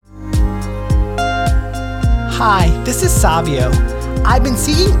Hi, this is Savio. I've been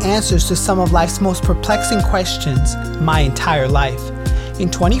seeking answers to some of life's most perplexing questions my entire life. In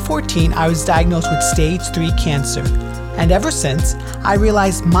 2014, I was diagnosed with stage 3 cancer, and ever since, I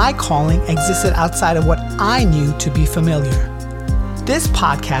realized my calling existed outside of what I knew to be familiar. This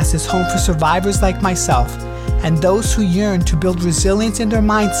podcast is home for survivors like myself and those who yearn to build resilience in their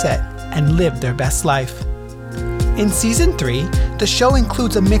mindset and live their best life. In Season 3, the show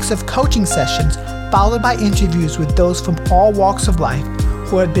includes a mix of coaching sessions followed by interviews with those from all walks of life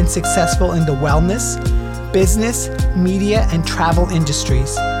who have been successful in the wellness, business, media, and travel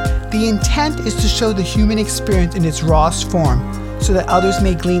industries. The intent is to show the human experience in its rawest form so that others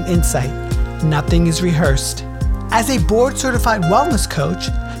may glean insight. Nothing is rehearsed. As a board-certified wellness coach,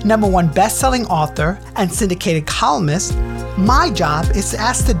 #1 best-selling author, and syndicated columnist, my job is to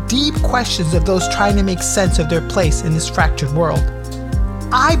ask the deep questions of those trying to make sense of their place in this fractured world.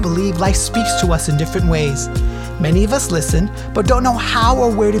 I believe life speaks to us in different ways. Many of us listen, but don't know how or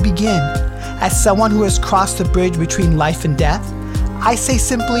where to begin. As someone who has crossed the bridge between life and death, I say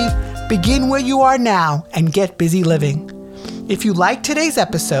simply, begin where you are now and get busy living. If you like today's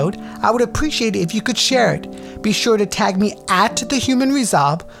episode, I would appreciate it if you could share it. Be sure to tag me at The Human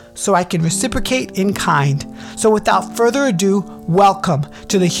Resolve so I can reciprocate in kind. So without further ado, welcome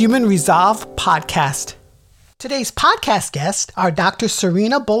to the Human Resolve podcast. Today's podcast guests are Dr.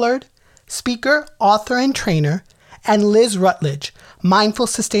 Serena Bullard, speaker, author, and trainer, and Liz Rutledge, mindful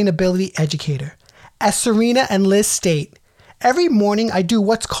sustainability educator. As Serena and Liz state, every morning I do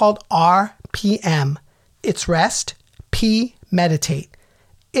what's called RPM. It's rest, P, meditate.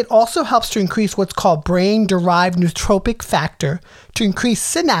 It also helps to increase what's called brain-derived nootropic factor to increase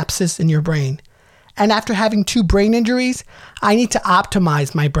synapses in your brain. And after having 2 brain injuries, I need to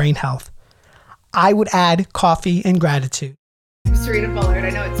optimize my brain health. I would add coffee and gratitude. I'm Serena Bullard. I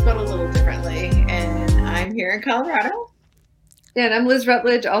know it's spelled a little differently, and I'm here in Colorado. Yeah, and I'm Liz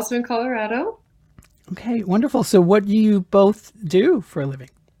Rutledge, also in Colorado. Okay, wonderful. So what do you both do for a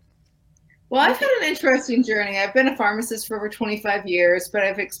living? Well, I've had an interesting journey. I've been a pharmacist for over 25 years, but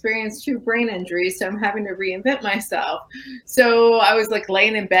I've experienced 2 brain injuries, so I'm having to reinvent myself. So I was like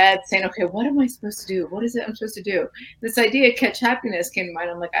laying in bed saying, okay, what am I supposed to do? What is it I'm supposed to do? This idea, Catch Happiness, came to mind.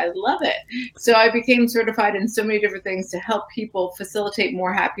 I'm like, I love it. So I became certified in so many different things to help people facilitate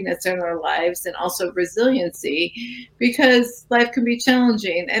more happiness in their lives and also resiliency, because life can be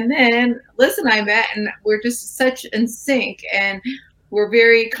challenging. And then Liz and I met, and we're just such in sync, and we're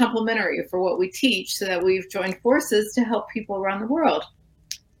very complementary for what we teach, so that we've joined forces to help people around the world.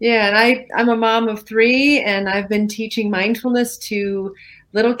 Yeah, and I'm a mom of 3, and I've been teaching mindfulness to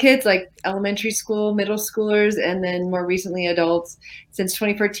little kids like elementary school, middle schoolers, and then more recently adults since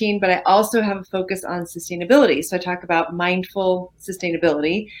 2014. But I also have a focus on sustainability. So I talk about mindful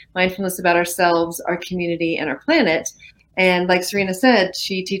sustainability, mindfulness about ourselves, our community, and our planet. And like Serena said,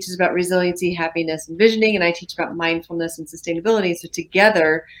 she teaches about resiliency, happiness, and visioning, and I teach about mindfulness and sustainability. So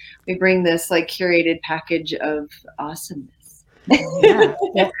together, we bring this like curated package of awesomeness. Yeah.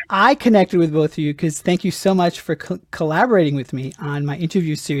 Well, I connected with both of you because thank you so much for collaborating with me on my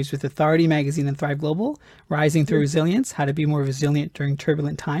interview series with Authority Magazine and Thrive Global, Rising Through Resilience, How to Be More Resilient During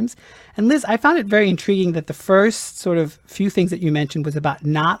Turbulent Times. And Liz, I found it very intriguing that the first sort of few things that you mentioned was about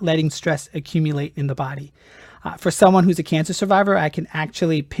not letting stress accumulate in the body. For someone who's a cancer survivor, I can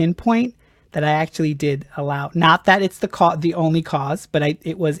actually pinpoint that I actually did allow, not that it's the only cause, but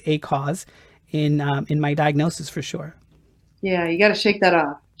it was a cause in my diagnosis for sure. Yeah, you got to shake that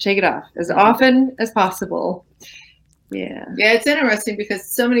off. Shake it off as often as possible. Yeah. Yeah, it's interesting because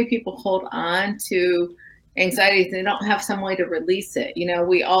so many people hold on to anxieties and they don't have some way to release it. You know,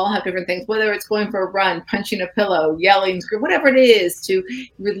 we all have different things, whether it's going for a run, punching a pillow, yelling, screaming, whatever it is, to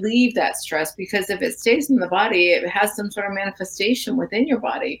relieve that stress. Because if it stays in the body, it has some sort of manifestation within your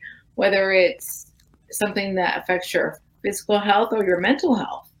body, whether it's something that affects your physical health or your mental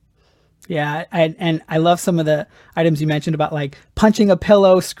health. Yeah, and I love some of the items you mentioned about like punching a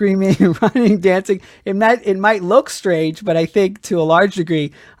pillow, screaming, running, dancing. It might look strange, but I think to a large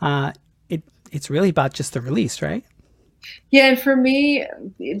degree, it's really about just the release, right? Yeah, and for me,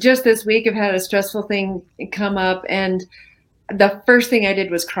 just this week, I've had a stressful thing come up, and the first thing I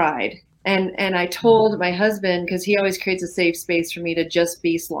did was cried. And I told my husband, because he always creates a safe space for me to just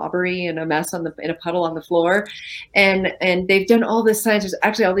be slobbery and a mess in a puddle on the floor. And they've done all this science. There's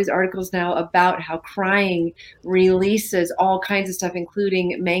actually all these articles now about how crying releases all kinds of stuff,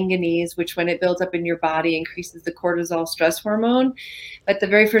 including manganese, which when it builds up in your body increases the cortisol stress hormone. But the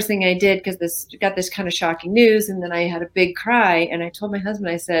very first thing I did, because got this kind of shocking news, and then I had a big cry, and I told my husband,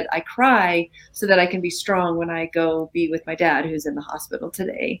 I said, I cry so that I can be strong when I go be with my dad, who's in the hospital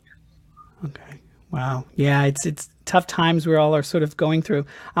today. Okay. Wow. Yeah, it's tough times we all are sort of going through.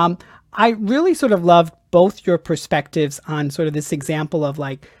 I really sort of loved both your perspectives on sort of this example of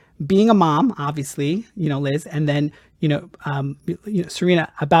like being a mom, obviously, Liz, and then,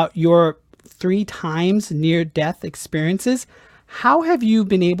 Serena, about your 3 times near death experiences. How have you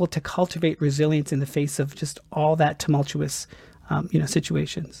been able to cultivate resilience in the face of just all that tumultuous,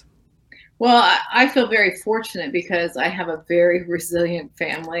 situations? Well, I feel very fortunate because I have a very resilient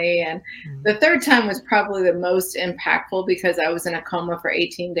family. And the third time was probably the most impactful because I was in a coma for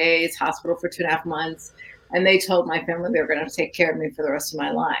 18 days, hospital for 2.5 months. And they told my family they were going to take care of me for the rest of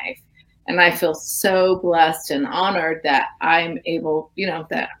my life. And I feel so blessed and honored that I'm able,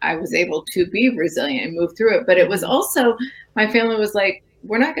 that I was able to be resilient and move through it. But it was also, my family was like,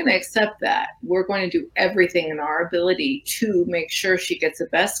 we're not going to accept that. We're going to do everything in our ability to make sure she gets the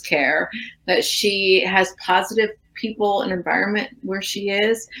best care, that she has positive people and environment where she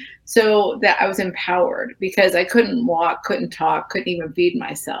is, so that I was empowered because I couldn't walk, couldn't talk, couldn't even feed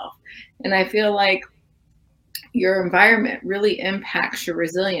myself. And I feel like your environment really impacts your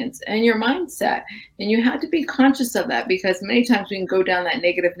resilience and your mindset. And you have to be conscious of that because many times we can go down that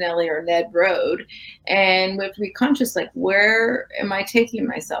negative Nelly or Ned road. And we have to be conscious, like, where am I taking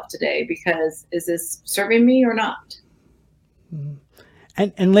myself today? Because is this serving me or not?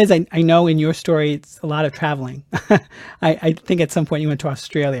 And Liz, I know in your story, it's a lot of traveling. I think at some point you went to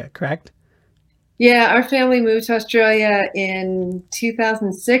Australia, correct? Yeah, our family moved to Australia in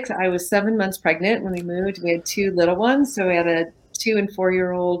 2006. I was 7 months pregnant when we moved. We had 2 little ones. So we had a 2 and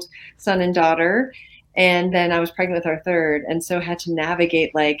 4-year-old son and daughter. And then I was pregnant with our third. And so had to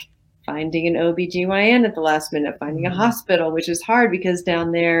navigate like finding an OBGYN at the last minute, finding a hospital, which is hard because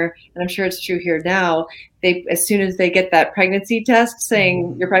down there, and I'm sure it's true here now, they, as soon as they get that pregnancy test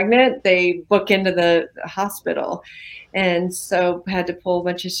saying you're pregnant, they book into the hospital. And so had to pull a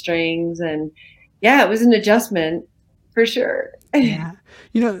bunch of strings, and yeah, it was an adjustment for sure. Yeah.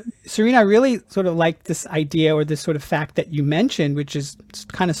 Serena, I really sort of like this idea or this sort of fact that you mentioned, which is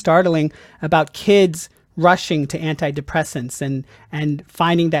kind of startling, about kids rushing to antidepressants and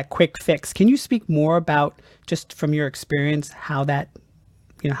finding that quick fix. Can you speak more about, just from your experience, how that,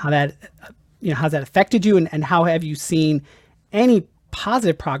 how's that affected you, and how have you seen any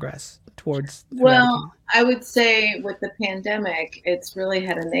positive progress towards eradicating? Well, I would say with the pandemic, it's really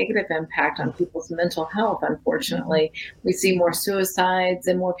had a negative impact on people's mental health, unfortunately. We see more suicides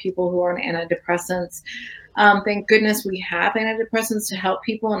and more people who are on antidepressants. Thank goodness we have antidepressants to help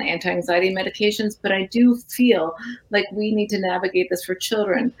people and anti-anxiety medications, but I do feel like we need to navigate this for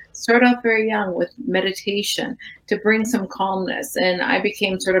children. Start off very young with meditation to bring some calmness. And I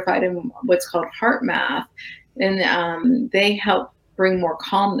became certified in what's called heart math, and they help bring more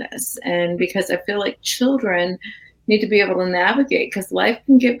calmness. And because I feel like children need to be able to navigate, because life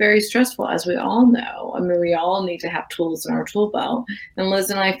can get very stressful, as we all know. I mean, we all need to have tools in our tool belt. And Liz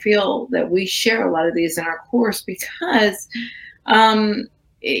and I feel that we share a lot of these in our course because many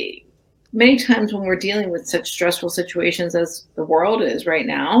times when we're dealing with such stressful situations as the world is right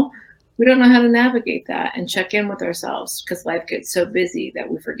now, we don't know how to navigate that and check in with ourselves because life gets so busy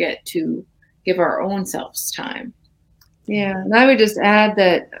that we forget to give our own selves time. Yeah, and I would just add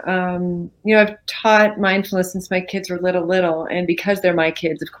that, I've taught mindfulness since my kids were little, and because they're my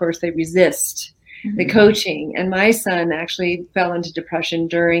kids, of course, they resist the coaching. And my son actually fell into depression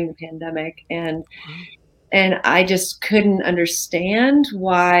during the pandemic, and I just couldn't understand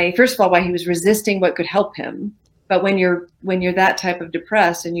why. First of all, why he was resisting what could help him. But when you're that type of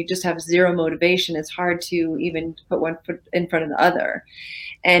depressed and you just have zero motivation, it's hard to even put one foot in front of the other.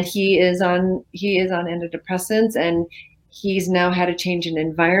 And he is on antidepressants, and he's now had a change in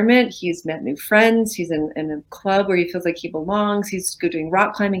environment. He's met new friends. He's in a club where he feels like he belongs. He's doing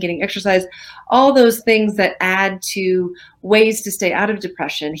rock climbing, getting exercise, all those things that add to ways to stay out of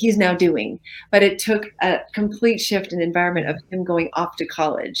depression. He's now doing, but it took a complete shift in environment of him going off to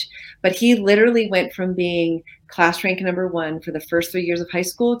college. But he literally went from being class rank #1 for the first 3 years of high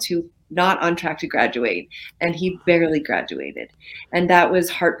school to not on track to graduate, and he barely graduated. And that was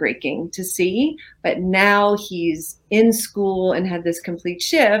heartbreaking to see. But now he's in school and had this complete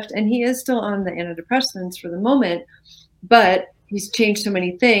shift, and he is still on the antidepressants for the moment, but he's changed so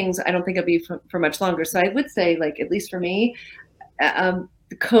many things. I don't think it'll be for much longer. So I would say, like, at least for me,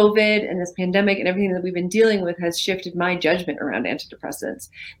 the COVID and this pandemic and everything that we've been dealing with has shifted my judgment around antidepressants,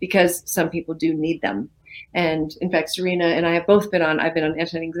 because some people do need them. And in fact, Serena and I have both I've been on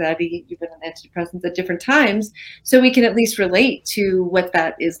anti-anxiety, you've been on antidepressants at different times. So we can at least relate to what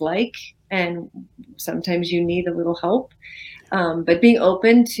that is like. And sometimes you need a little help. But being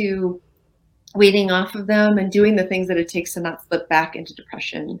open to weaning off of them and doing the things that it takes to not slip back into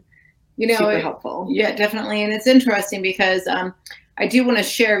depression super helpful. Yeah, definitely. And it's interesting because I do want to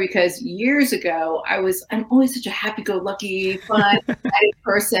share, because years ago I'm always such a happy-go-lucky, fun, excited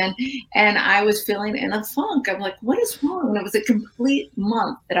person, and I was feeling in a funk. I'm like, what is wrong? And it was a complete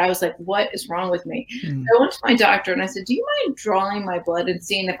month that I was like, what is wrong with me? So I went to my doctor and I said, do you mind drawing my blood and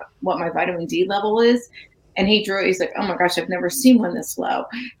seeing what my vitamin D level is? And he drew it. He's like, oh my gosh, I've never seen one this low.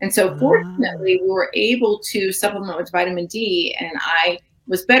 And so fortunately, we were able to supplement with vitamin D, and I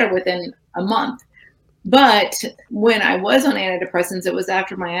was better within a month. But when I was on antidepressants, it was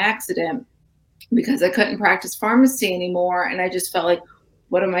after my accident, because I couldn't practice pharmacy anymore. And I just felt like,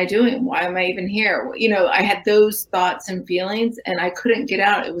 what am I doing? Why am I even here? I had those thoughts and feelings, and I couldn't get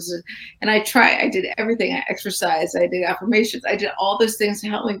out. And I did everything. I exercised, I did affirmations, I did all those things to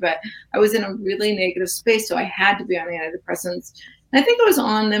help me, but I was in a really negative space. So I had to be on antidepressants. And I think I was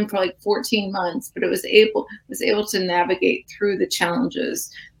on them for like 14 months, but was able to navigate through the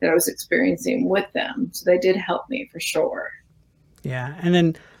challenges that I was experiencing with them. So they did help me for sure. Yeah. And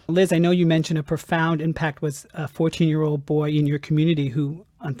then Liz, I know you mentioned a profound impact was a 14-year-old boy in your community who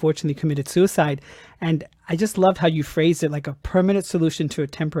unfortunately committed suicide. And I just loved how you phrased it, like a permanent solution to a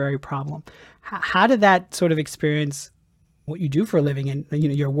temporary problem. How did that sort of experience what you do for a living and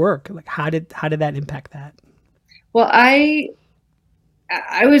your work? Like how did that impact that? Well, I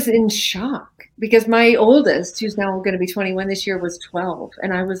was in shock because my oldest, who's now going to be 21 this year, was 12.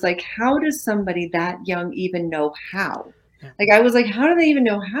 And I was like, how does somebody that young even know how? Like, I was like, how do they even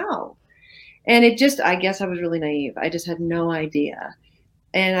know how? And I guess I was really naive. I just had no idea.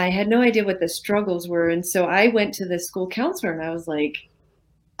 And I had no idea what the struggles were. And so I went to the school counselor and I was like,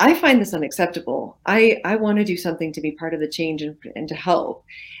 I find this unacceptable. I want to do something to be part of the change and to help.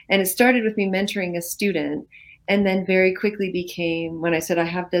 And it started with me mentoring a student, and then very quickly became, when I said I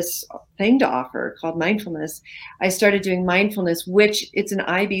have this thing to offer called mindfulness, I started doing mindfulness, which it's an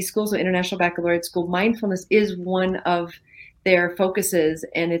IB school, so International Baccalaureate School. Mindfulness is one of their focuses,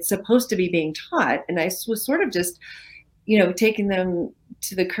 and it's supposed to be being taught. And I was sort of just, taking them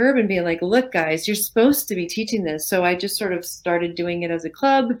to the curb and being like, look, guys, you're supposed to be teaching this. So I just sort of started doing it as a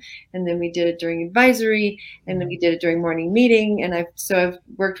club, and then we did it during advisory, and then we did it during morning meeting. And I've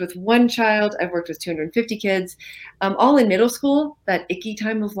worked with one child, I've worked with 250 kids, all in middle school, that icky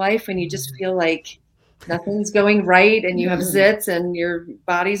time of life when you just feel like nothing's going right, and you have zits, and your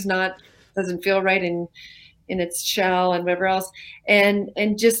body's doesn't feel right in its shell and whatever else, and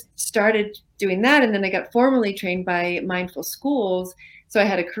just started doing that. And then I got formally trained by Mindful Schools, so I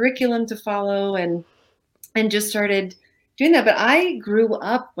had a curriculum to follow and just started doing that. But I grew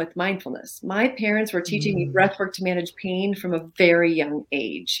up with mindfulness. My parents were teaching me breath work to manage pain from a very young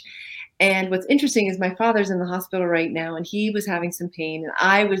age. And what's interesting is my father's in the hospital right now, and he was having some pain, and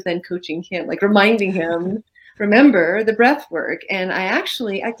I was then coaching him, like reminding him, remember the breath work. And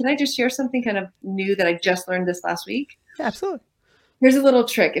can I just share something kind of new that I just learned this last week? Yeah, absolutely. Here's a little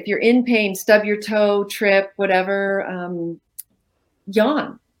trick. If you're in pain, stub your toe, trip, whatever,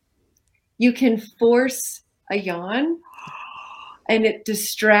 yawn. You can force a yawn, and it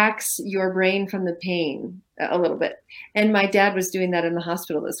distracts your brain from the pain a little bit. And my dad was doing that in the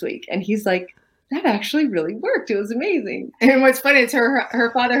hospital this week, and he's like, that actually really worked. It was amazing. And what's funny is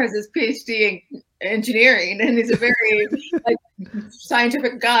her father has his PhD in engineering, and he's a very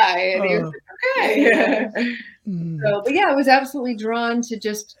scientific guy. And he was like, okay. Yeah. So, but yeah, I was absolutely drawn to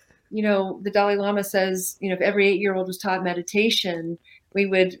just, the Dalai Lama says, if every 8-year-old was taught meditation, we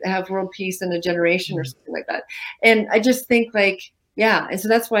would have world peace in a generation or something like that. And I just think yeah. And so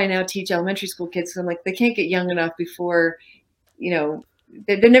that's why I now teach elementary school kids. So I'm like, they can't get young enough before,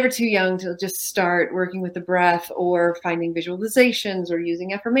 they're never too young to just start working with the breath or finding visualizations or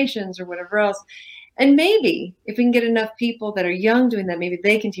using affirmations or whatever else. And maybe if we can get enough people that are young doing that, maybe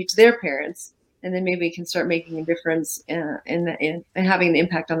they can teach their parents, and then maybe we can start making a difference in having an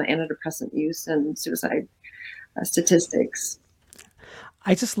impact on the antidepressant use and suicide statistics.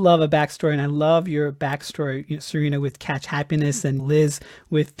 I just love a backstory, and I love your backstory, Serena, with Catch Happiness, and Liz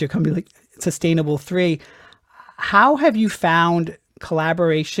with your company, like Sustainable 3. How have you found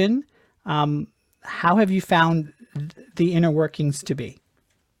collaboration? How have you found the inner workings to be?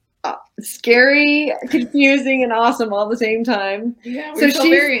 Scary, confusing, and awesome all at the same time. Yeah, we're so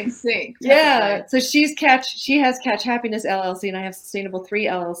very in sync. Yeah, so she has Catch Happiness LLC, and I have Sustainable 3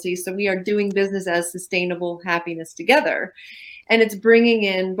 LLC. So we are doing business as Sustainable Happiness together. And it's bringing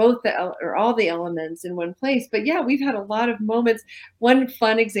in all the elements in one place. But yeah, we've had a lot of moments. One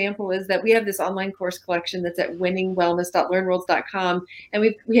fun example is that we have this online course collection that's at winningwellness.learnworlds.com.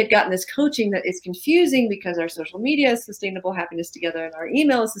 And we had gotten this coaching that is confusing because our social media is Sustainable Happiness Together and our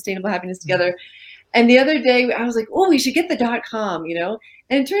email is Sustainable Happiness Together. And the other day I was like, oh, we should get the .com, you know?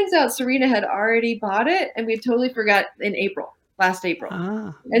 And it turns out Serena had already bought it and we totally forgot in last April.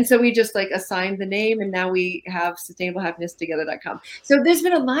 Ah. And so we just like assigned the name and now we have sustainablehappiness.together.com. So there's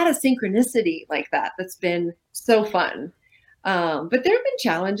been a lot of synchronicity like that. That's been so fun. But there have been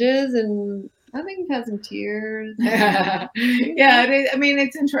challenges and I think we've had some tears. Yeah, I mean,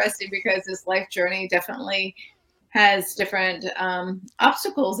 it's interesting because this life journey definitely has different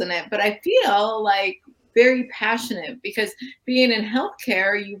obstacles in it, but I feel like very passionate because being in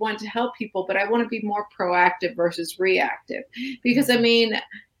healthcare, you want to help people, but I want to be more proactive versus reactive. Because I mean,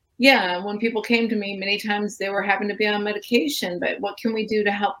 yeah, when people came to me, many times they were having to be on medication, but what can we do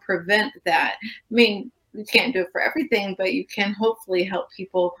to help prevent that? I mean, you can't do it for everything, but you can hopefully help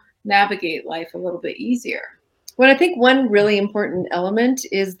people navigate life a little bit easier. Well, I think one really important element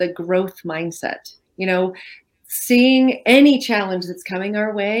is the growth mindset. You know, seeing any challenge that's coming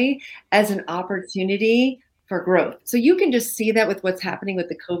our way as an opportunity for growth. So you can just see that with what's happening with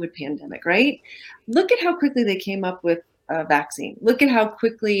the COVID pandemic, right? Look at how quickly they came up with a vaccine. Look at how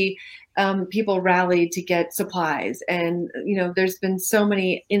quickly people rallied to get supplies. And, you know, there's been so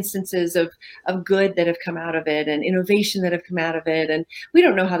many instances of good that have come out of it and innovation that have come out of it. And we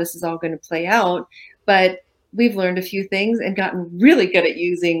don't know how this is all going to play out, but we've learned a few things and gotten really good at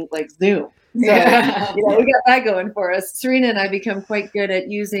using like Zoom. So, Yeah. you know, we got that going for us. Serena and I become quite good at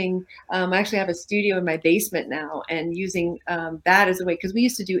using, I actually have a studio in my basement now and using that as a way, because we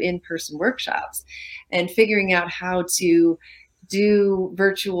used to do in-person workshops and figuring out how to do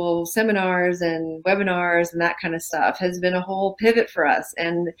virtual seminars and webinars and that kind of stuff has been a whole pivot for us.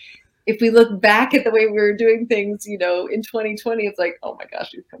 And if we look back at the way we were doing things, you know, in 2020, it's like, oh my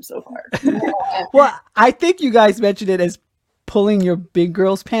gosh, we've come so far. Well, I think you guys mentioned it as pulling your big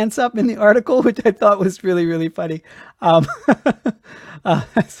girl's pants up in the article, which I thought was really, really funny.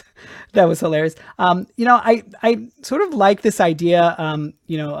 That was hilarious. You know, I sort of like this idea,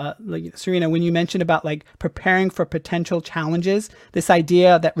 you know, like Serena, when you mentioned about like preparing for potential challenges, this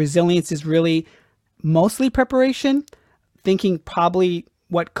idea that resilience is really mostly preparation, thinking probably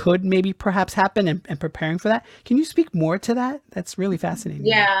what could maybe perhaps happen and preparing for that. Can you speak more to that? That's really fascinating.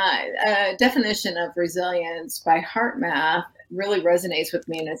 Yeah, definition of resilience by HeartMath really resonates with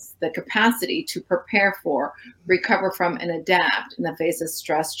me, and it's the capacity to prepare for, recover from, and adapt in the face of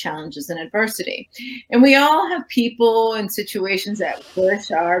stress, challenges, and adversity. And we all have people and situations that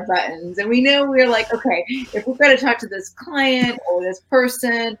push our buttons, and we know we're like, okay, if we've got to talk to this client or this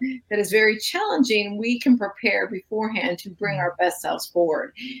person that is very challenging, we can prepare beforehand to bring our best selves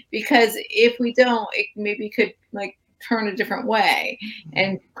forward. Because if we don't, it maybe could like turn a different way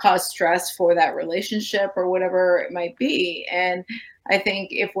and cause stress for that relationship or whatever it might be. And I think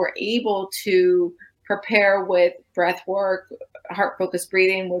if we're able to prepare with breath work, heart focused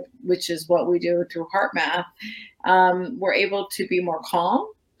breathing, which is what we do through HeartMath, we're able to be more calm.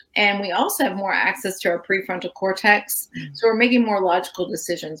 And we also have more access to our prefrontal cortex. So we're making more logical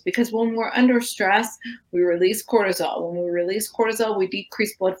decisions, because when we're under stress, we release cortisol. When we release cortisol, we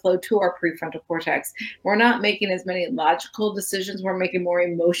decrease blood flow to our prefrontal cortex. We're not making as many logical decisions. We're making more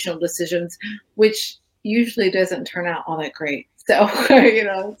emotional decisions, which usually doesn't turn out all that great. So, you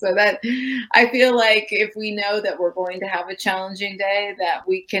know, so that I feel like if we know that we're going to have a challenging day, that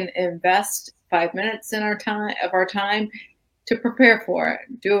we can invest 5 minutes in our time to prepare for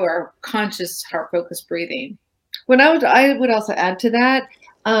it, do our conscious heart-focused breathing. I would also add to that,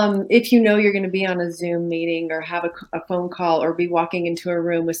 if you know you're going to be on a Zoom meeting or have a phone call or be walking into a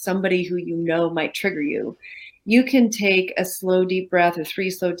room with somebody who you know might trigger you, you can take a slow, deep breath or 3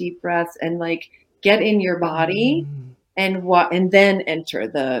 slow, deep breaths and like get in your body and then enter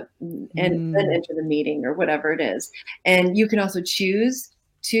the meeting or whatever it is. And you can also choose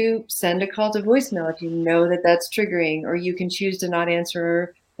to send a call to voicemail if you know that that's triggering, or you can choose to not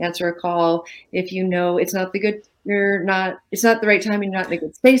answer a call if you know it's not the right time and you're not in a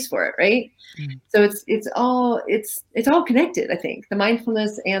good space for it, right? So it's all connected. I think the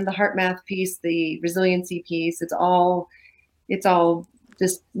mindfulness and the HeartMath piece, the resiliency piece, it's all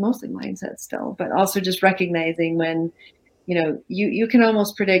just mostly mindset still, but also just recognizing when, you know, you can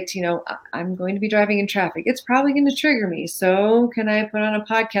almost predict, you know, I'm going to be driving in traffic. It's probably going to trigger me. So can I put on a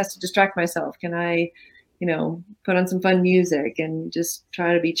podcast to distract myself? Can I, you know, put on some fun music and just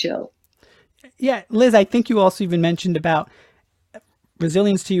try to be chill? Yeah, Liz, I think you also even mentioned about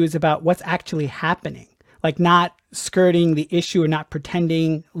resilience to you is about what's actually happening, like not skirting the issue or not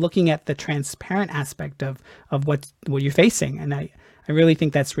pretending, looking at the transparent aspect of what you're facing. And I really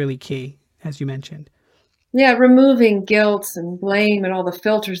think that's really key, as you mentioned. Yeah, removing guilt and blame and all the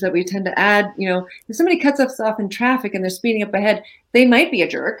filters that we tend to add. You know, if somebody cuts us off in traffic and they're speeding up ahead, they might be a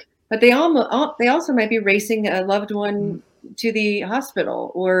jerk, but they also might be racing a loved one to the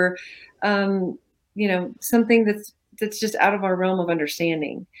hospital, or something that's just out of our realm of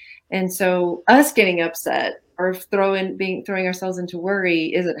understanding. And so us getting upset or throwing ourselves into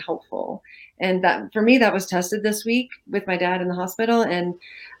worry isn't helpful. And that, for me, that was tested this week with my dad in the hospital. And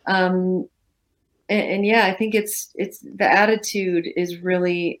yeah, I think it's the attitude is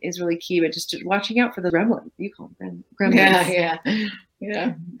really key, but just watching out for the gremlins. You call them gremlins.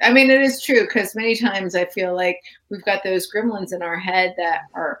 Yeah. I mean, it is true, because many times I feel like we've got those gremlins in our head that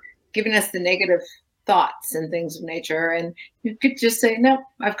are giving us the negative thoughts and things of nature. And you could just say, no,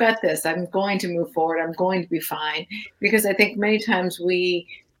 I've got this. I'm going to move forward. I'm going to be fine. Because I think many times we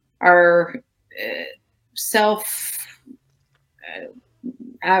are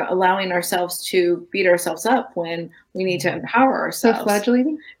allowing ourselves to beat ourselves up when we need to empower ourselves.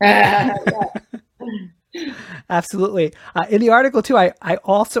 Self-flagellating? Absolutely. In the article too, I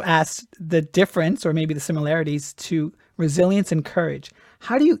also asked the difference, or maybe the similarities, to resilience and courage.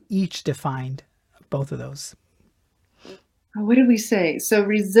 How do you each define both of those? What did we say? So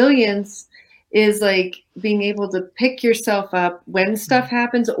resilience is like being able to pick yourself up when stuff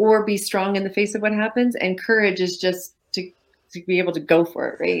happens, or be strong in the face of what happens. And courage is just to be able to go for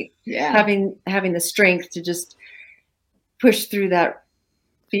it, right? Yeah. Having the strength to just push through that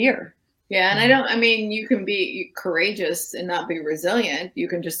fear. Yeah. And you can be courageous and not be resilient. You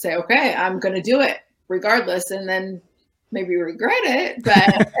can just say, okay, I'm going to do it regardless, and then maybe regret it.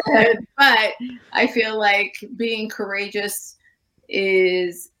 But but I feel like being courageous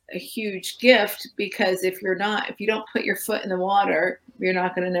is a huge gift, because if you don't put your foot in the water, you're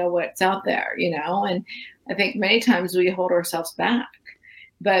not going to know what's out there, and I think many times we hold ourselves back.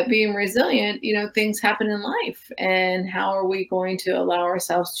 But being resilient, things happen in life, and how are we going to allow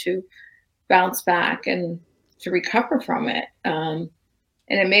ourselves to bounce back and to recover from it? And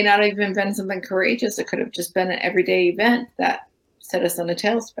it may not have even been something courageous. It could have just been an everyday event that set us on a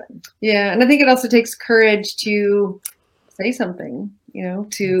tailspin. Yeah. And I think it also takes courage to say something,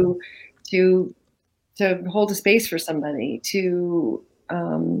 to hold a space for somebody, to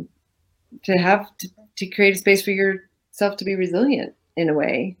create a space for yourself to be resilient in a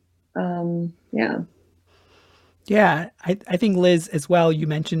way. Yeah, I think, Liz, as well, you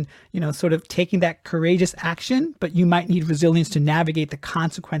mentioned, sort of taking that courageous action, but you might need resilience to navigate the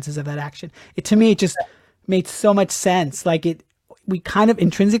consequences of that action. To me, it just made so much sense. Like we kind of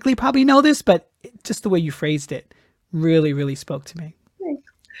intrinsically probably know this, but just the way you phrased it really, really spoke to me.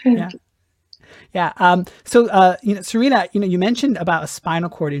 Yeah. Yeah. So, Serena, you mentioned about a spinal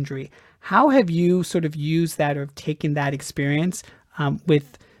cord injury. How have you sort of used that, or taken that experience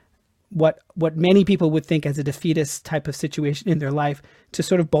with what many people would think as a defeatist type of situation in their life to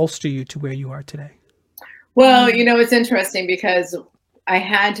sort of bolster you to where you are today? Well, it's interesting, because I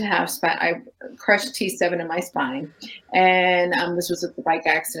had to have I crushed T7 in my spine, and this was with the bike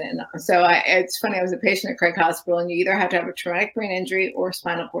accident. So it's funny, I was a patient at Craig Hospital, and you either have to have a traumatic brain injury or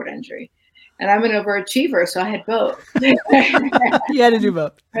spinal cord injury. And I'm an overachiever, so I had both. You had to do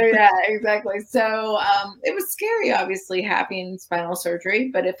both. Yeah, exactly. So it was scary, obviously, having spinal surgery.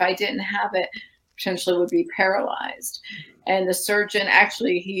 But if I didn't have it, potentially would be paralyzed. And the surgeon,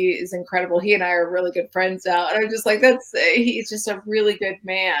 actually, he is incredible. He and I are really good friends now. And I'm just like, he's just a really good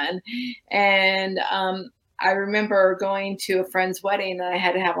man. And I remember going to a friend's wedding, and I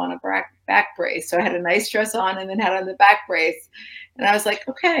had to have on a back brace. So I had a nice dress on and then had on the back brace. And I was like,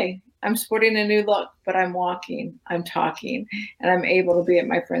 okay, I'm sporting a new look, but I'm walking, I'm talking, and I'm able to be at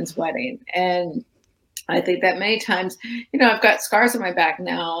my friend's wedding. And I think that many times, I've got scars on my back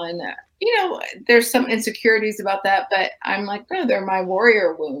now, and, there's some insecurities about that, but I'm like, no, they're my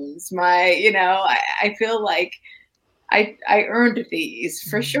warrior wounds. I feel like I earned these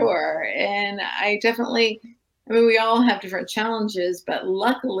for sure. And we all have different challenges, but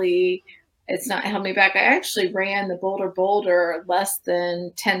luckily it's not held me back. I actually ran the Boulder less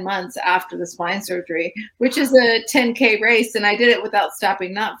than 10 months after the spine surgery, which is a 10K race. And I did it without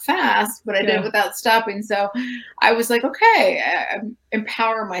stopping, not fast, but I did it without stopping. So I was like, okay, I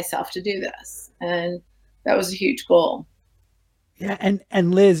empower myself to do this. And that was a huge goal. Yeah.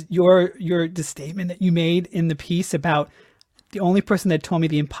 And Liz, your statement that you made in the piece about the only person that told me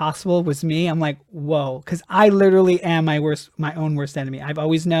the impossible was me. I'm like, whoa, because I literally am my own worst enemy. I've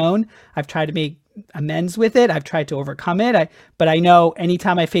always known. I've tried to make amends with it. I've tried to overcome it. But I know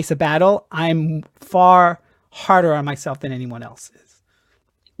anytime I face a battle, I'm far harder on myself than anyone else is.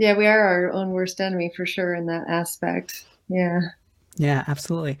 Yeah, we are our own worst enemy for sure in that aspect. Yeah. Yeah,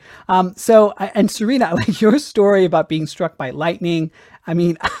 absolutely. So, and Serena, like your story about being struck by lightning, I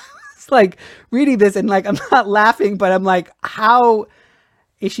mean, like reading this and like, I'm not laughing, but I'm like, how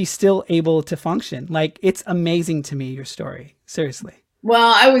is she still able to function? Like, it's amazing to me, your story. Seriously.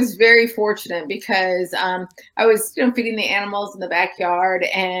 Well, I was very fortunate because I was, feeding the animals in the backyard,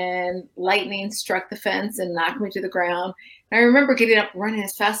 and lightning struck the fence and knocked me to the ground. And I remember getting up, running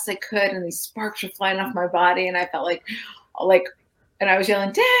as fast as I could, and these sparks were flying off my body, and I felt like, and I was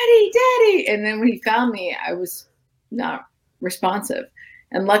yelling, "Daddy, Daddy!" And then when he found me, I was not responsive.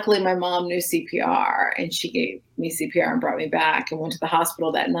 And luckily, my mom knew CPR, and she gave me CPR and brought me back, and went to the hospital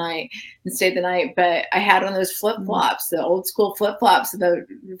that night and stayed the night. But I had on those flip-flops, the old school flip-flops. And the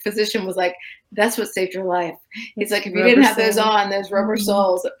physician was like, "That's what saved your life." He's like, "If you didn't have those on, those rubber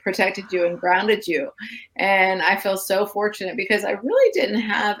soles that protected you and grounded you." And I feel so fortunate because I really didn't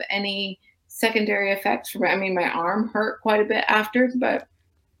have any secondary effects from it. I mean, my arm hurt quite a bit after, but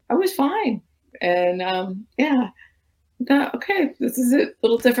I was fine. And okay, this is a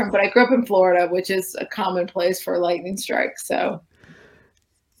little different, but I grew up in Florida, which is a common place for lightning strikes. So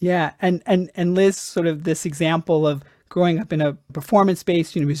yeah, and Liz, sort of this example of growing up in a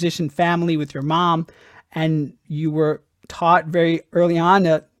performance-based, musician family with your mom, and you were taught very early on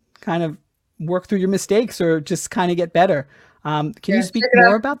to kind of work through your mistakes or just kind of get better. Can you speak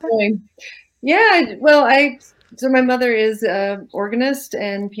more about that? Yeah, well, so my mother is an organist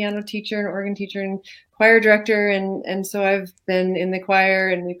and piano teacher and organ teacher and choir director. And so I've been in the choir,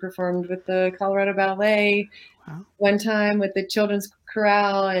 and we performed with the Colorado Ballet one time with the children's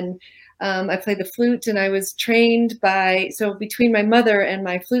chorale. And I played the flute, and I was trained so between my mother and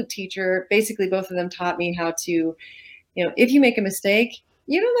my flute teacher, basically both of them taught me how to, if you make a mistake,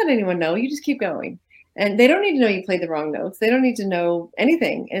 you don't let anyone know, you just keep going. And they don't need to know you played the wrong notes. They don't need to know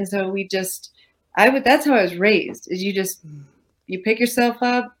anything. And so that's how I was raised, is you pick yourself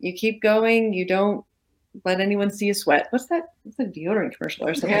up, you keep going, you don't let anyone see you sweat. What's that? It's a deodorant commercial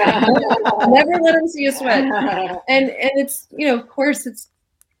or something. Never let them see you sweat. And it's, of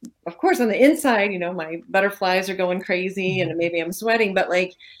course on the inside, my butterflies are going crazy and maybe I'm sweating, but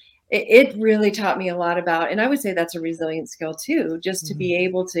like it really taught me a lot about, and I would say that's a resilient skill too, just to be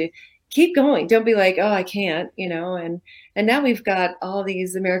able to keep going. Don't be like, oh, I can't, and now we've got all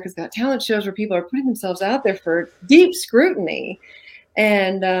these America's Got Talent shows where people are putting themselves out there for deep scrutiny.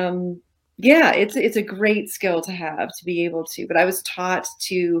 And it's a great skill to have, to be able to, but I was taught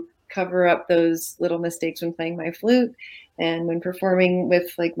to cover up those little mistakes when playing my flute and when performing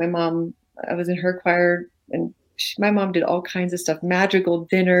with like my mom. I was in her choir, and my mom did all kinds of stuff, magical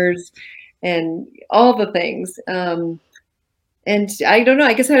dinners and all the things. And I don't know,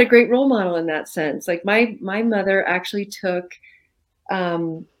 I guess I had a great role model in that sense. Like my mother actually took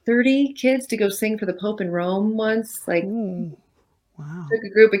 30 kids to go sing for the Pope in Rome once. Like, wow. Took a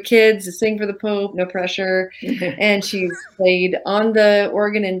group of kids to sing for the Pope, no pressure. And she's played on the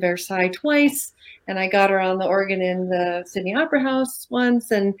organ in Versailles twice. And I got her on the organ in the Sydney Opera House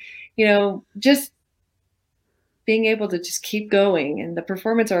once. And, just being able to just keep going. And the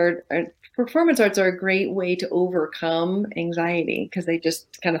performance arts are a great way to overcome anxiety, because they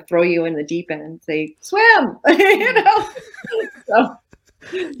just kind of throw you in the deep end. They swim, So.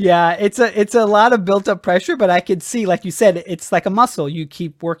 Yeah, it's a lot of built up pressure, but I could see, like you said, it's like a muscle. You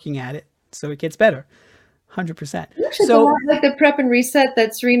keep working at it, so it gets better. 100%. So like the prep and reset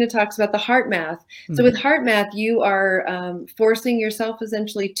that Serena talks about, the heart math. So with heart math, you are forcing yourself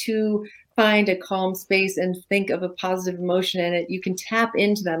essentially to find a calm space and think of a positive emotion in it. You can tap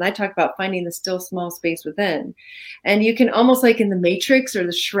into that. And I talk about finding the still small space within. And you can almost like in the Matrix or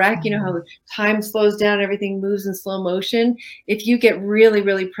the Shrek, how the time slows down, everything moves in slow motion. If you get really,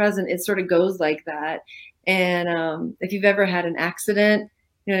 really present, it sort of goes like that. And if you've ever had an accident,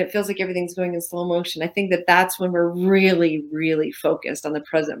 it feels like everything's going in slow motion. I think that's when we're really, really focused on the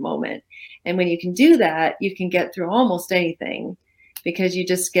present moment. And when you can do that, you can get through almost anything, because you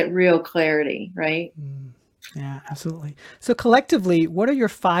just get real clarity, right? Yeah, absolutely. So collectively, what are your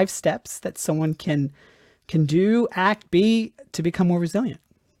 5 steps that someone can do, act, be to become more resilient?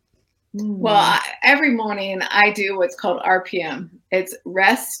 Well, every morning I do what's called RPM. It's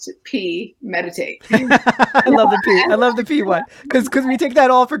rest, pee, meditate. I love the P. I love the P one, because we take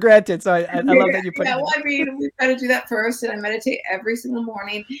that all for granted. So I love that you put it. Well, I mean, we've got to do that first, and I meditate every single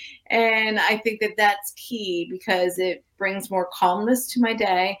morning. And I think that's key, because it brings more calmness to my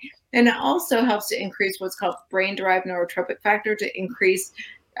day. And it also helps to increase what's called brain-derived neurotropic factor, to increase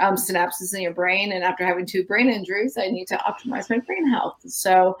synapses in your brain. And after having 2 brain injuries, I need to optimize my brain health.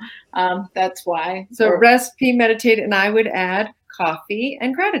 So that's why. So rest, pee, meditate, and I would add coffee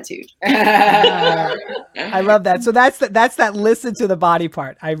and gratitude. I love that. So that's that listen to the body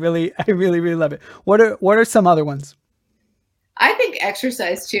part. I really, really love it. What are some other ones? I think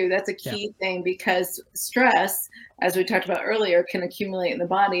exercise too. That's a key thing, because stress as we talked about earlier, can accumulate in the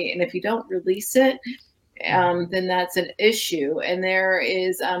body. And if you don't release it, then that's an issue. And there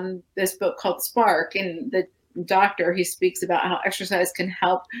is this book called Spark, and the doctor, he speaks about how exercise can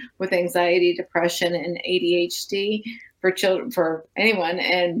help with anxiety, depression, and ADHD for children, for anyone.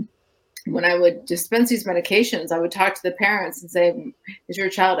 And when I would dispense these medications, I would talk to the parents and say, is your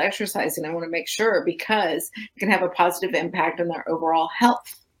child exercising? I want to make sure, because it can have a positive impact on their overall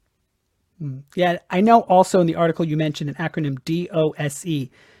health. Yeah, I know also in the article you mentioned an acronym DOSE. Can you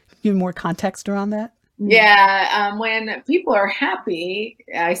give more context around that? Yeah, when people are happy,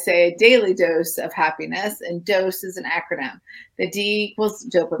 I say a daily dose of happiness, and DOSE is an acronym. The D equals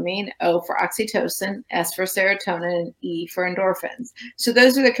dopamine, O for oxytocin, S for serotonin, and E for endorphins. So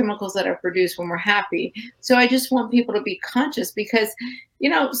those are the chemicals that are produced when we're happy. So I just want people to be conscious, because,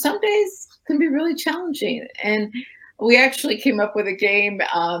 you know, some days can be really challenging. And we actually came up with a game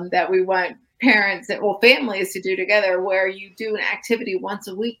that we want parents, well, families to do together, where you do an activity once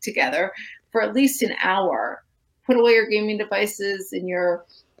a week together for at least an hour. Put away your gaming devices and your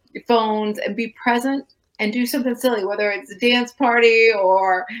phones and be present and do something silly, whether it's a dance party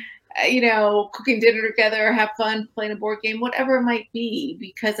or, you know, cooking dinner together, have fun, playing a board game, whatever it might be,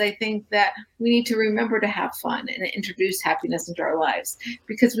 because I think that we need to remember to have fun and introduce happiness into our lives,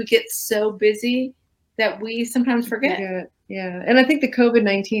 because we get so busy that we sometimes forget. Yeah. And I think the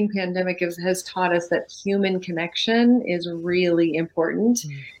COVID-19 pandemic has taught us that human connection is really important.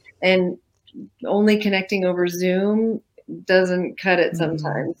 And only connecting over Zoom doesn't cut it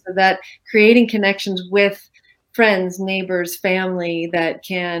sometimes. So that creating connections with friends, neighbors, family that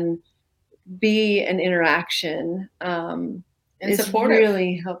can be an interaction and is supportive.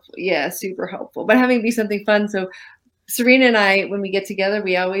 Really helpful. Yeah, super helpful. But having it be something fun. So Serena and I, when we get together,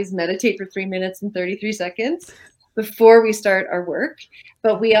 we always meditate for 3 minutes and 33 seconds before we start our work.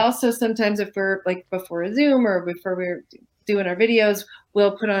 But we also sometimes, if we're like before a Zoom or before we're doing our videos,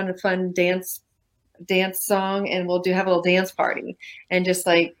 we'll put on a fun dance song, and we'll have a little dance party, and just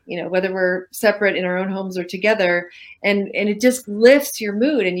like, you know, whether we're separate in our own homes or together, and it just lifts your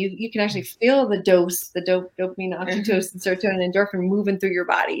mood, and you can actually feel the dopamine, oxytocin, serotonin, endorphin moving through your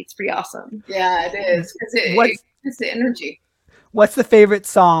body. It's pretty awesome. Yeah, it is, because it's the energy. What's the favorite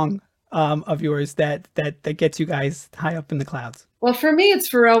song of yours that gets you guys high up in the clouds? Well, for me, it's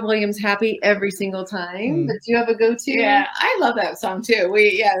Pharrell Williams' "Happy" every single time. But do you have a go-to? Yeah, I love that song too.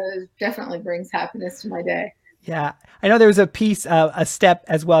 It definitely brings happiness to my day. Yeah, I know there was a piece, a step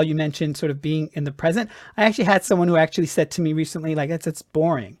as well. You mentioned sort of being in the present. I actually had someone who actually said to me recently, like, it's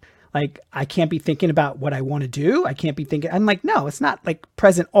boring. Like, I can't be thinking about what I want to do. I can't be thinking. I'm like, no, it's not like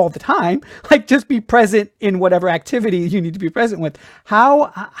present all the time. Like, just be present in whatever activity you need to be present with.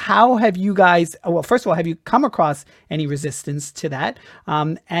 How have you guys, well, first of all, have you come across any resistance to that?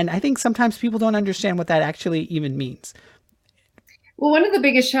 And I think sometimes people don't understand what that actually even means. Well, one of the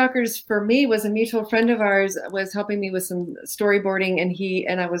biggest shockers for me was a mutual friend of ours was helping me with some storyboarding,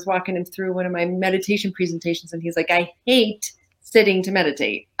 and I was walking him through one of my meditation presentations, and he's like, I hate sitting to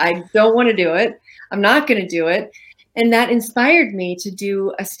meditate. I don't want to do it. I'm not going to do it. And that inspired me to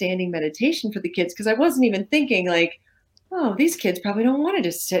do a standing meditation for the kids, because I wasn't even thinking like, oh, these kids probably don't want to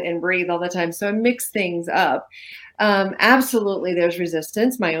just sit and breathe all the time. So I mix things up. Absolutely, there's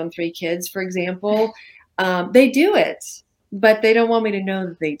resistance. My own 3 kids, for example, they do it, but they don't want me to know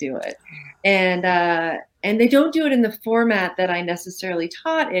that they do it. And they don't do it in the format that I necessarily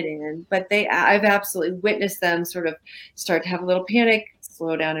taught it in, but I've absolutely witnessed them sort of start to have a little panic,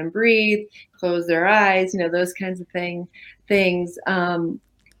 slow down and breathe, close their eyes, you know, those kinds of things.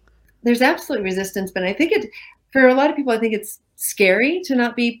 There's absolutely resistance, but I think for a lot of people, I think it's scary to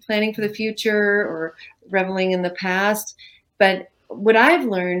not be planning for the future or reveling in the past. But what I've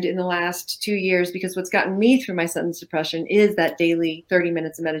learned in the last 2 years, because what's gotten me through my son's depression is that daily 30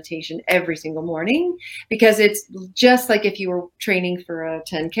 minutes of meditation every single morning, because it's just like if you were training for a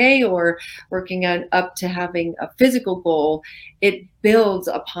 10K or working on up to having a physical goal, it builds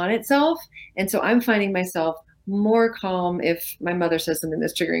upon itself. And so I'm finding myself more calm if my mother says something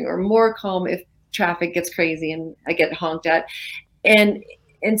that's triggering, or more calm if traffic gets crazy and I get honked at. And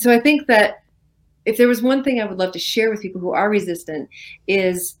so I think that if there was one thing I would love to share with people who are resistant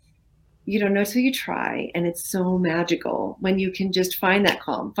is, you don't know till you try. And it's so magical when you can just find that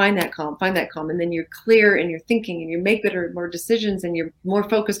calm, find that calm, find that calm. And then you're clear in your thinking, and you make better, more decisions, and you're more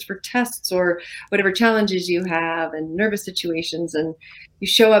focused for tests or whatever challenges you have and nervous situations. And you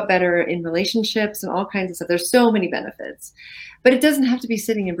show up better in relationships and all kinds of stuff. There's so many benefits. But it doesn't have to be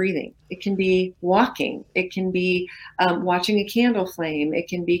sitting and breathing. It can be walking. It can be watching a candle flame. It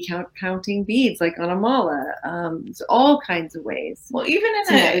can be counting beads like on a mala. All kinds of ways. Well,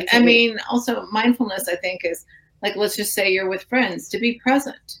 even also mindfulness, I think, is like, let's just say you're with friends, to be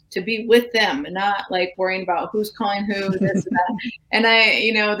present, to be with them, and not like worrying about who's calling who, this and that. And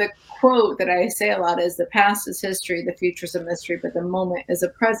the quote that I say a lot is, the past is history, the future is a mystery, but the moment is a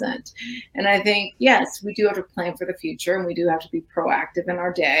present. And I think, yes, we do have to plan for the future, and we do have to be proactive in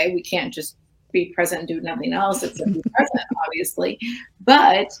our day. We can't just be present and do nothing else except be present, obviously.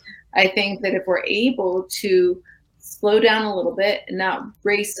 But I think that if we're able to slow down a little bit and not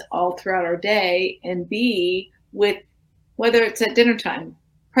race all throughout our day, and be with, whether it's at dinner time,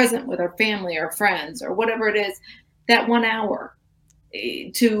 present with our family or friends or whatever it is, that 1 hour,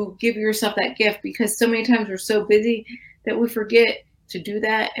 to give yourself that gift, because so many times we're so busy that we forget to do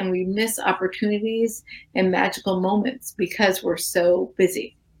that, and we miss opportunities and magical moments because we're so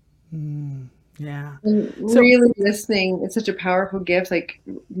busy. Yeah. And really listening, it's such a powerful gift, like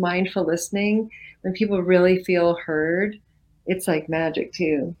mindful listening. When people really feel heard, it's like magic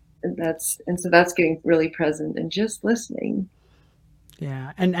too. And so that's getting really present and just listening.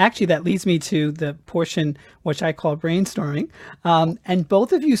 Yeah. And actually, that leads me to the portion which I call brainstorming. And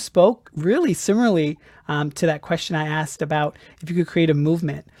both of you spoke really similarly to that question I asked about if you could create a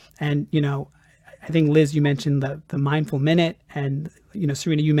movement. And, I think, Liz, you mentioned the mindful minute, and,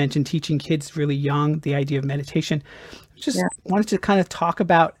 Serena, you mentioned teaching kids really young the idea of meditation. Just wanted to kind of talk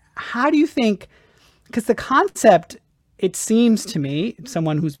about, how do you think, because the concept, it seems to me,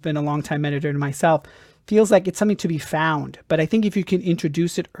 someone who's been a long time meditator myself, feels like it's something to be found. But I think if you can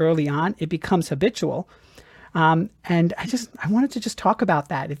introduce it early on, it becomes habitual. And I wanted to just talk about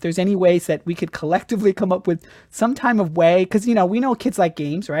that. If there's any ways that we could collectively come up with some time of way, because, we know kids like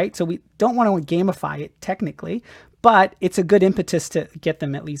games, right? So we don't want to gamify it technically, but it's a good impetus to get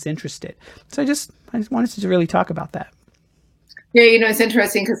them at least interested. So I just wanted to really talk about that. Yeah, it's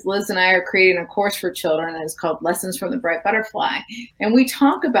interesting because Liz and I are creating a course for children, and it's called Lessons from the Bright Butterfly. And we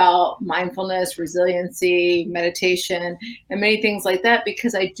talk about mindfulness, resiliency, meditation, and many things like that,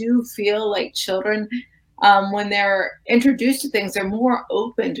 because I do feel like children, when they're introduced to things, they're more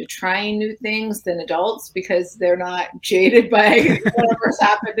open to trying new things than adults, because they're not jaded by whatever's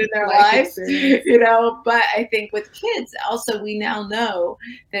happened in their lives, But I think with kids also, we now know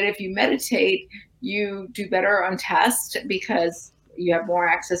that if you meditate, you do better on tests because you have more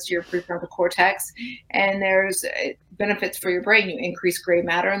access to your prefrontal cortex, and there's benefits for your brain. You increase gray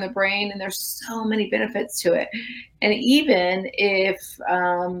matter in the brain, and there's so many benefits to it. And even if,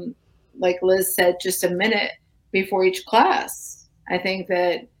 like Liz said, just a minute before each class, I think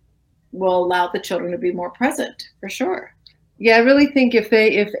that will allow the children to be more present, for sure. Yeah, I really think if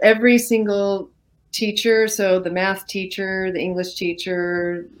every single teacher, so the math teacher, the English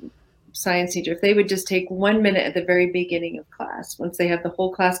teacher, science teacher, if they would just take 1 minute at the very beginning of class, once they have the whole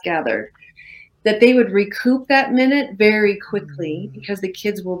class gathered, that they would recoup that minute very quickly, because the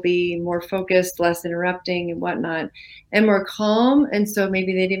kids will be more focused, less interrupting and whatnot, and more calm. And so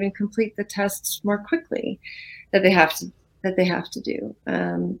maybe they'd even complete the tests more quickly that they have to do.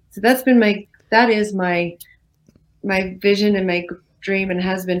 So that is my vision and my dream, and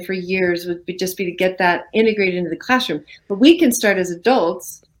has been for years, would be to get that integrated into the classroom. But we can start as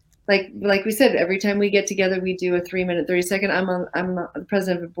adults. Like we said, every time we get together, we do a 3-minute, 30-second. I'm the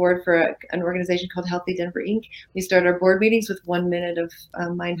president of a board for an organization called Healthy Denver Inc. We start our board meetings with 1 minute of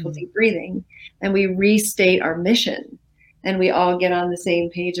mindful deep breathing, and we restate our mission, and we all get on the same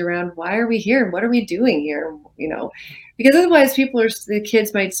page around why are we here and what are we doing here, because otherwise the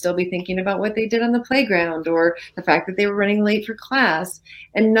kids might still be thinking about what they did on the playground, or the fact that they were running late for class,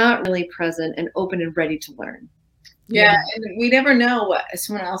 and not really present and open and ready to learn. Yeah, and we never know what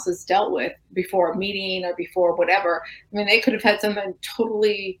someone else has dealt with before a meeting or before whatever. I mean, they could have had something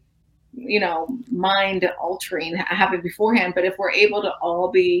totally, mind altering happen beforehand. But if we're able to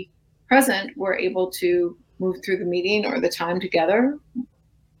all be present, we're able to move through the meeting or the time together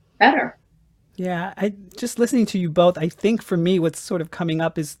better. Yeah, just listening to you both, I think for me, what's sort of coming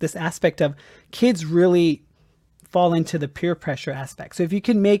up is this aspect of kids really fall into the peer pressure aspect. So if you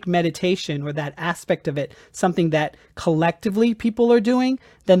can make meditation or that aspect of it something that collectively people are doing,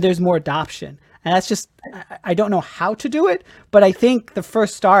 then there's more adoption. And that's just, I don't know how to do it, but I think the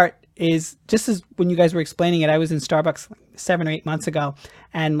first start is, just as when you guys were explaining it, I was in Starbucks 7 or 8 months ago,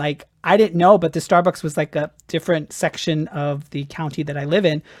 and I didn't know, but the Starbucks was like a different section of the county that I live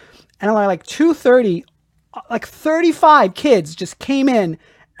in. And like 2:30, 35 kids just came in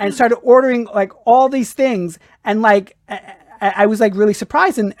and started ordering all these things. And I was like really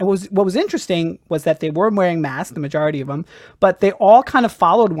surprised. And what was interesting was that they were wearing masks, the majority of them, but they all kind of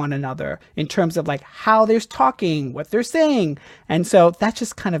followed one another in terms of like how they're talking, what they're saying. And so that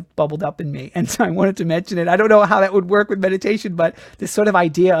just kind of bubbled up in me. And so I wanted to mention it. I don't know how that would work with meditation, but this sort of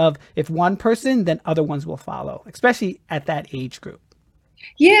idea of if one person, then other ones will follow, especially at that age group.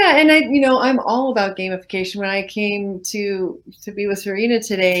 Yeah, and I'm all about gamification. When I came to be with Serena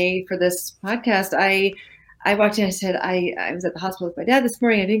today for this podcast, I walked in, I said, I was at the hospital with my dad this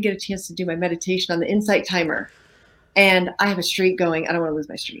morning. I didn't get a chance to do my meditation on the Insight timer. And I have a streak going. I don't want to lose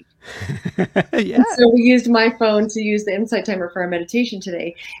my streak. Yeah. So we used my phone to use the Insight timer for our meditation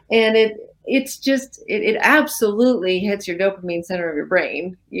today. And it absolutely hits your dopamine center of your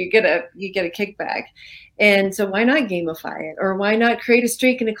brain. You get a kickback. And so why not gamify it, or why not create a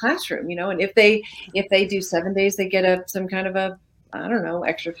streak in a classroom? And if they do 7 days, they get some kind of I don't know,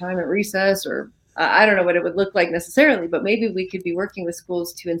 extra time at recess, or I don't know what it would look like necessarily, but maybe we could be working with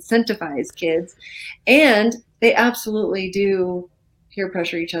schools to incentivize kids. And they absolutely do peer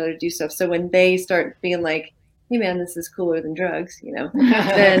pressure each other to do stuff. So when they start being like, hey man, this is cooler than drugs, then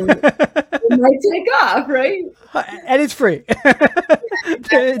it might take off, right? And it's free.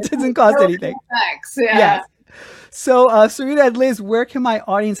 It doesn't cost anything. Yeah. Yes. So Serena and Liz, where can my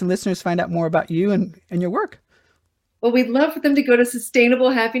audience and listeners find out more about you and your work? Well, we'd love for them to go to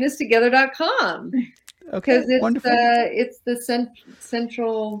sustainablehappiness.together.com. Okay, because wonderful. It's the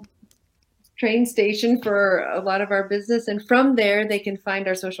central train station for a lot of our business. And from there, they can find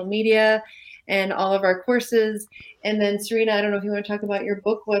our social media and all of our courses. And then Serena, I don't know if you want to talk about your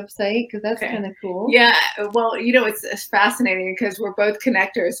book website, because that's kind of cool. Yeah, well, it's fascinating because we're both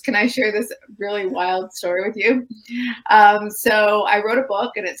connectors. Can I share this really wild story with you? So I wrote a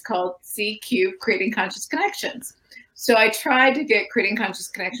book, and it's called C-Cube, Creating Conscious Connections. So I tried to get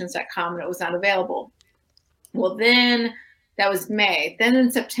creatingconsciousconnections.com, and it was not available. Well, then that was May. Then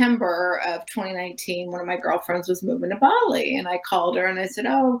in September of 2019, one of my girlfriends was moving to Bali, and I called her and I said,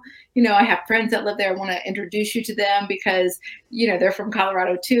 oh, I have friends that live there. I want to introduce you to them because, they're from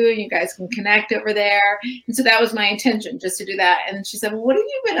Colorado too, and you guys can connect over there. And so that was my intention, just to do that. And she said, well, what have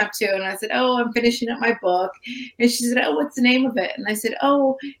you been up to? And I said, oh, I'm finishing up my book. And she said, oh, what's the name of it? And I said,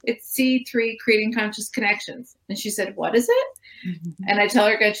 oh, it's C3, Creating Conscious Connections. And she said, what is it? Mm-hmm. And I tell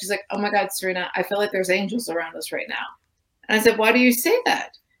her again, she's like, oh my God, Serena, I feel like there's angels around us right now. And I said, why do you say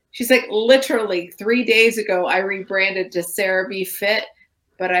that? She's like, literally 3 days ago, I rebranded to Sarah B. Fit,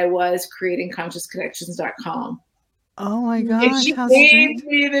 but I was creatingconsciousconnections.com. Oh my gosh. And she gave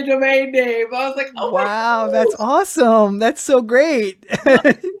me the domain name. I was like, oh wow, that's awesome. That's so great.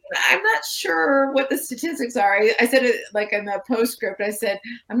 I'm not sure what the statistics are. I said it like in the postscript. I said,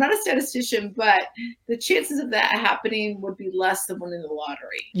 I'm not a statistician, but the chances of that happening would be less than winning the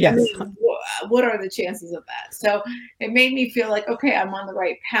lottery. Yes. I mean, what are the chances of that? So it made me feel like, okay, I'm on the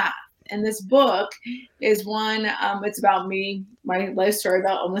right path. And this book is one, it's about me, my life story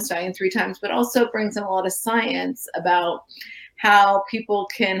about almost dying 3 times, but also brings in a lot of science about how people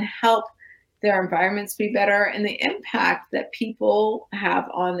can help their environments be better and the impact that people have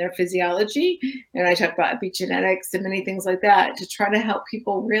on their physiology. And I talk about epigenetics and many things like that to try to help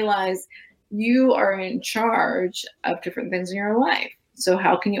people realize you are in charge of different things in your life. So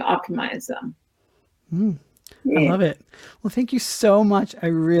how can you optimize them? I love it. Well, thank you so much. I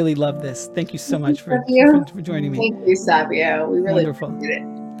really love this. Thank you so much for joining me. Thank you, Savio. We really appreciate it.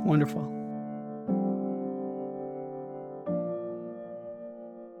 Wonderful.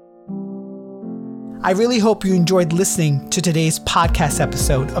 I really hope you enjoyed listening to today's podcast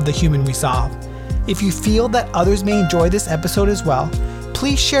episode of The Human Resolve. If you feel that others may enjoy this episode as well,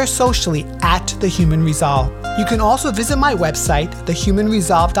 please share socially at The Human Resolve. You can also visit my website,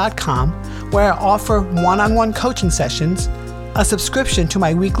 thehumanresolve.com, where I offer one-on-one coaching sessions, a subscription to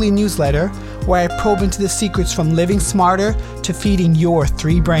my weekly newsletter, where I probe into the secrets from living smarter to feeding your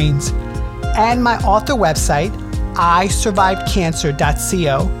 3 brains, and my author website,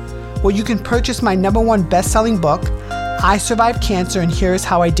 isurvivedcancer.co, where you can purchase my #1 best-selling book, I Survived Cancer and Here Is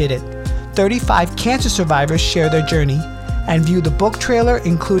How I Did It. 35 cancer survivors share their journey, and view the book trailer,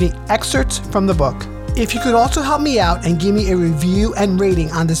 including excerpts from the book. If you could also help me out and give me a review and rating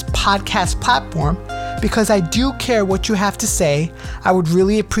on this podcast platform, because I do care what you have to say, I would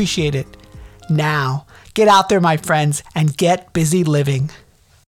really appreciate it. Now, get out there, my friends, and get busy living.